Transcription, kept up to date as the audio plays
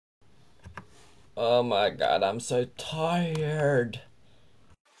Oh my god, I'm so tired.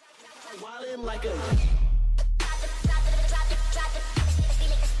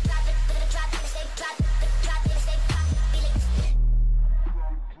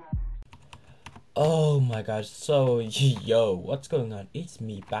 Oh my god, so yo, what's going on? It's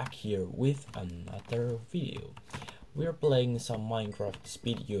me back here with another video. We're playing some Minecraft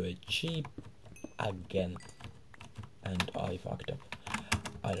Speed UHC again. And I fucked up.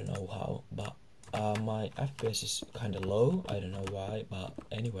 I don't know how, but my FPS is kinda low. I don't know why, but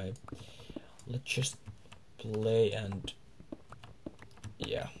anyway, let's just play and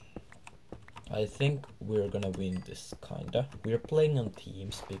yeah. I think we're gonna win this kinda. We're playing on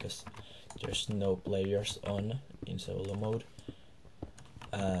teams because there's no players on in solo mode.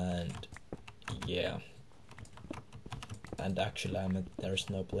 And yeah. And actually there's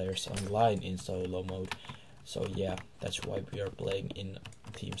no players online in solo mode. So yeah, that's why we are playing in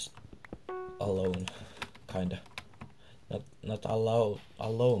teams alone, kinda. Not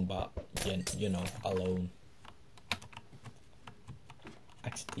alone, but you know, alone.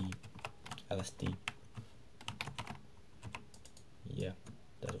 XD, LSD. Yeah,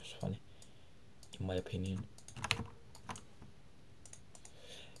 that was funny, in my opinion.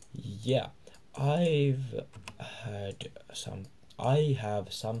 Yeah, I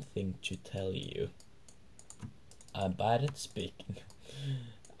have something to tell you. I'm bad at speaking.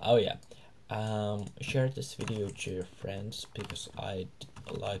 Oh yeah. Share this video to your friends because I'd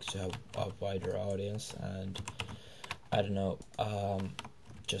like to have a wider audience, and I don't know,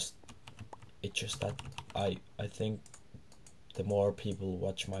 it's just that I think the more people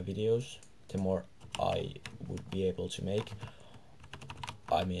watch my videos, the more I would be able to make.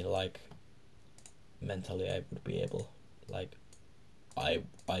 I mean, like, mentally I would be able, like, I'd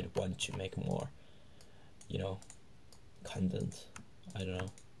want to make more, you know, content. I don't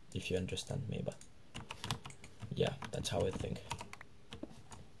know if you understand me, but yeah, that's how I think.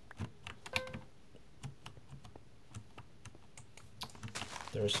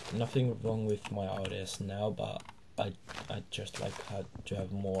 There's nothing wrong with my audience now, but I just like to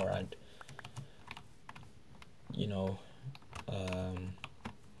have more and, you know,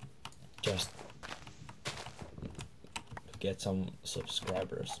 just get some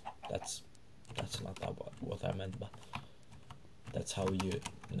subscribers. That's not about what I meant, but that's how you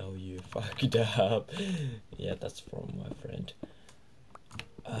know you fucked up. Yeah, that's from my friend.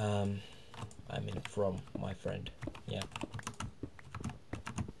 I mean, from my friend. Yeah.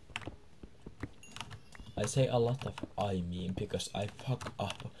 I say a lot of I mean because I fuck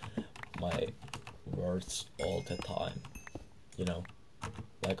up my words all the time. You know,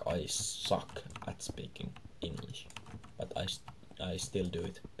 like I suck at speaking English, but I still do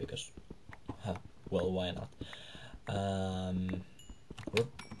it because, well, why not?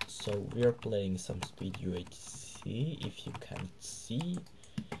 So we're playing some Speed UHC. If you can't see,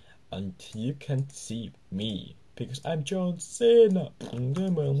 and you can't see me because I'm John Cena.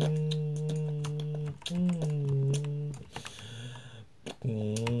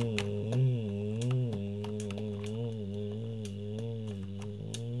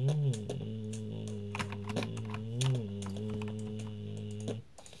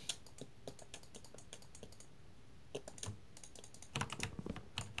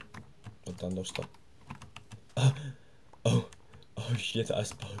 Otan tosta. Oh shit, I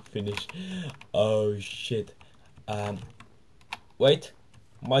spoke Finnish. Oh shit. Wait,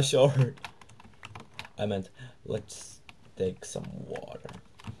 my sword. I meant, let's take some water.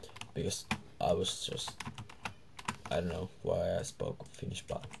 Because I was just, I don't know why I spoke Finnish,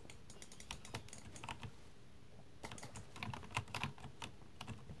 but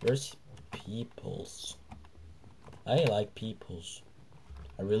where's peoples? I like peoples.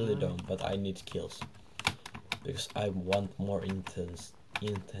 I really don't, but I need kills. Because I want more intense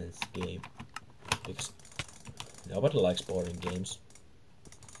game. Because nobody likes boring games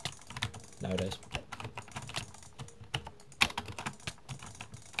nowadays.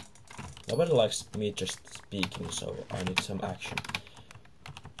 Nobody likes me just speaking, so I need some action.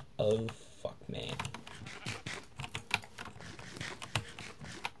 Oh fuck, man.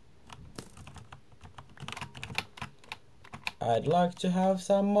 I'd like to have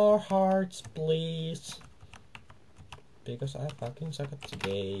some more hearts, please. Because I fucking suck at the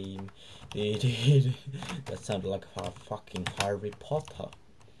game. That sounded like a fucking Harry Potter.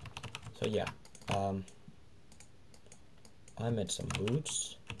 So yeah, I made some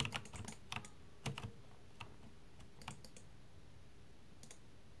boots.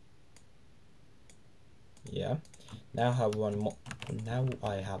 Yeah, now I have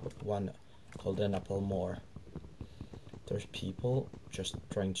one golden apple more There's people just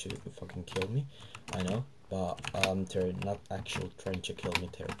trying to fucking kill me, I know, but they're not actually trying to kill me,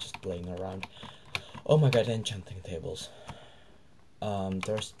 they're just playing around. Oh my god, enchanting tables.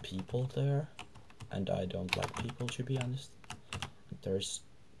 There's people there, and I don't like people, to be honest. There's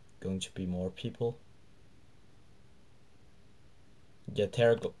going to be more people. Yeah,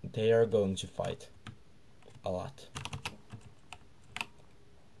 they are going to fight a lot.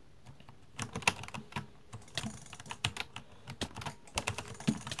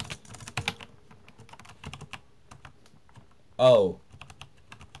 Oh,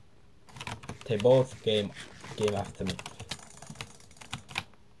 they both came after me.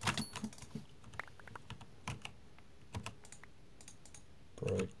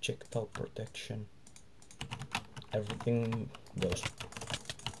 Projectile protection. Everything goes.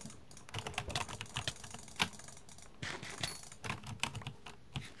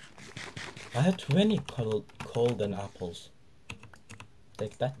 I had 20 golden apples.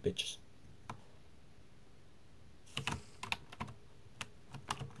 Take that, bitches.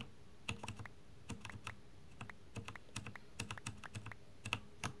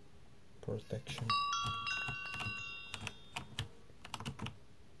 Protection.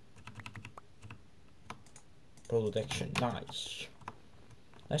 Protection. Nice.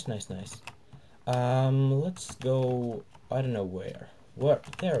 Nice. Let's go. I don't know where.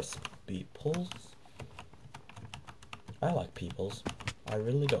 There's peoples. I like peoples. I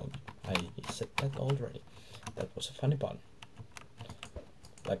really don't. I said that already. That was a funny pun.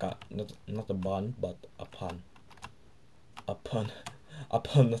 Like a not a bun, but a pun. A pun.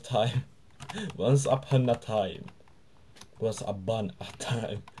 Upon a time. Once upon a time. Was a bun a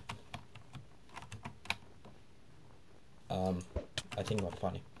time. I think I'm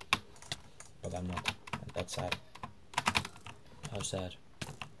funny, but I'm not. And that's sad. How sad.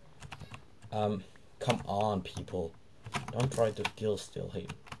 Come on, people. Don't try to kill steal him.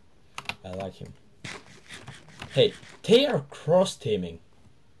 I like him. Hey, they are cross-teaming.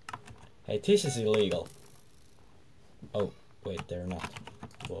 Hey, this is illegal. Oh, wait, they're not.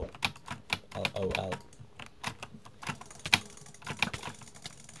 Whoa. L.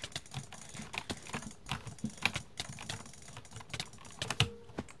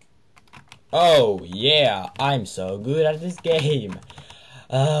 Oh, yeah, I'm so good at this game.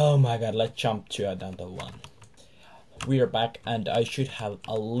 Oh my god, let's jump to another one. We're back, and I should have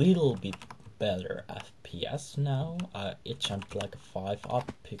a little bit better FPS now. It jumped like 5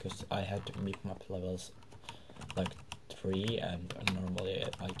 up because I had to make my levels like 3, and normally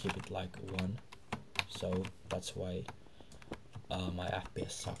I keep it like 1. So that's why my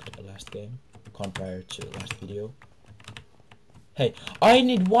FPS sucked the last game compared to the last video. Hey, I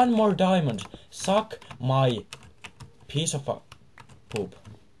need 1 more diamond. Suck my piece of poop.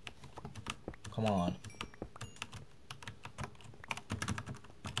 Come on.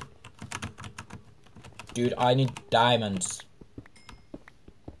 Dude, I need diamonds.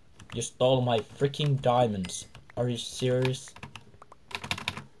 You stole my freaking diamonds. Are you serious?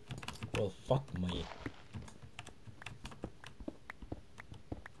 Well, fuck me.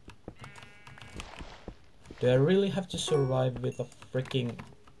 Do I really have to survive with a freaking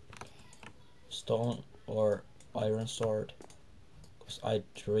stone or iron sword? Because I'd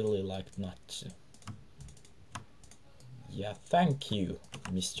really like not to. Yeah, thank you,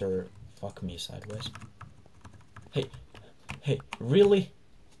 Mr. Fuck Me Sideways. Hey, really?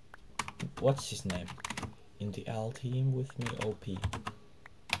 What's his name? In the L team with me, OP.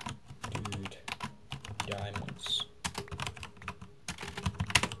 Dude, diamonds.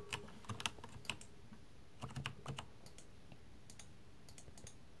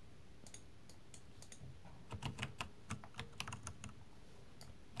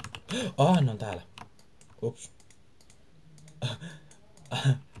 Oh, hän on täällä. Oops.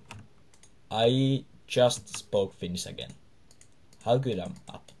 I just spoke Finnish again. How good am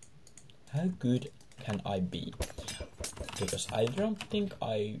I? How good can I be? Because I don't think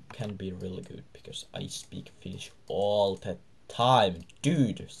I can be really good because I speak Finnish all the time.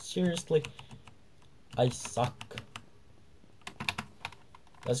 Dude, seriously? I suck.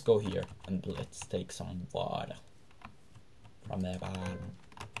 Let's go here and let's take some water from the bottom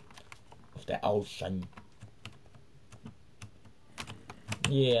of the ocean.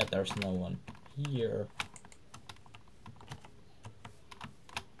 Yeah, there's no one here.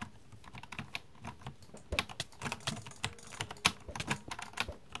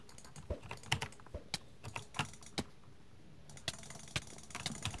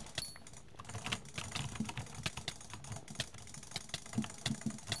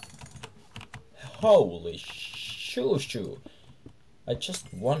 Holy shoo. I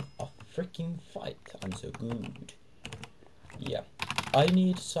just won a freaking fight. I'm so good. Yeah, I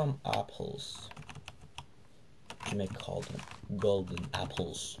need some apples to make golden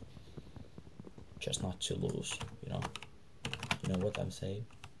apples, just not to lose, you know what I'm saying.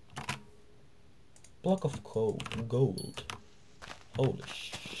 Block of gold. Holy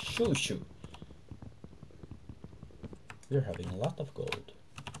shoo. We're having a lot of gold.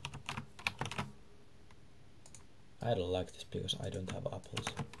 I don't like this because I don't have apples.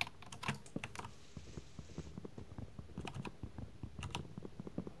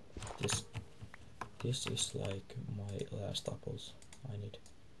 This is like my last apples I need.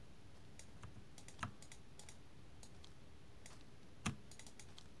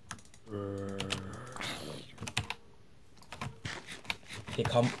 Hey,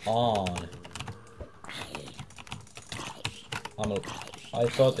 come on. I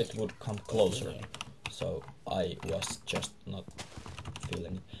thought it would come closer, so I was just not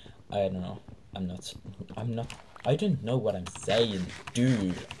feeling it. I don't know. I don't know what I'm saying,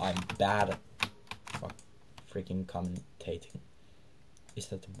 dude. I'm bad at freaking commentating. Is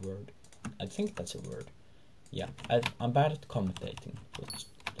that a word? I think that's a word. Yeah, I'm bad at commentating.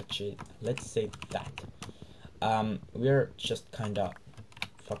 Let's say that. We're just kinda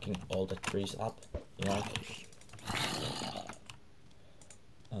fucking all the trees up, you know.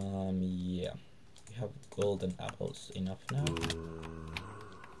 Yeah, we have golden apples enough now to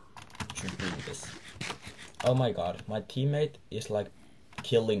do this. Oh my god, my teammate is like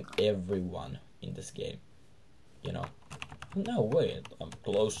killing everyone in this game, you know. No way, I'm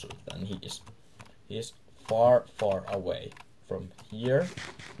closer than he is. He is far away from here,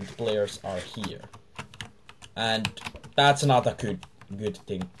 and the players are here. And that's not a good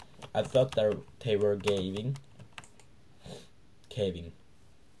thing. I thought they were caving.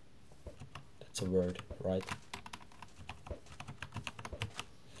 That's a word, right?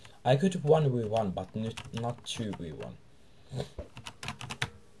 I could 1v1, but not 2v1.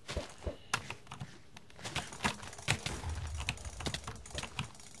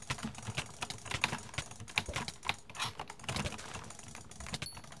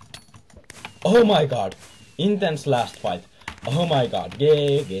 Oh my god! Intense last fight. Oh my god.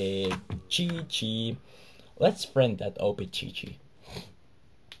 Gay. Chi. Let's friend that OP Chi.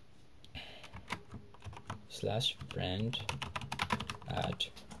 /friend at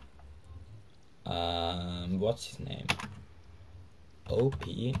what's his name? OP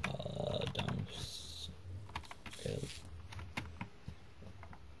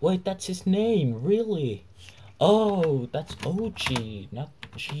Wait, that's his name, really? Oh, that's OG, not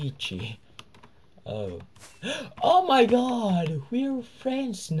Chi. Oh. Oh my god, we're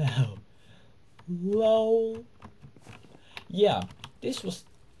friends now. Lol. Yeah, this was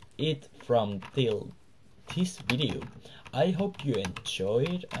it from this video. I hope you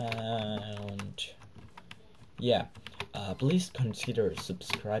enjoyed, and yeah, please consider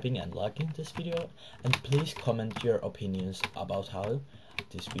subscribing and liking this video, and please comment your opinions about how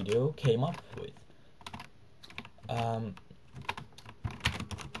this video came up with.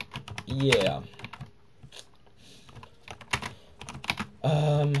 Yeah.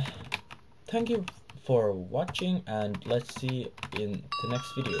 Thank you for watching, and let's see in the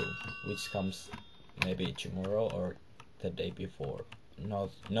next video, which comes maybe tomorrow or the day before.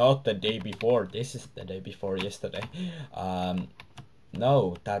 Not the day before. This is the day before yesterday.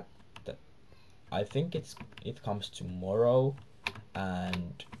 No, that I think it comes tomorrow,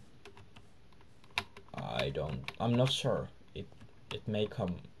 and I'm not sure. It may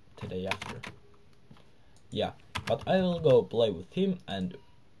come the day after. Yeah, but I will go play with him, and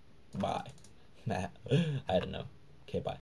bye. I don't know. Okay, bye.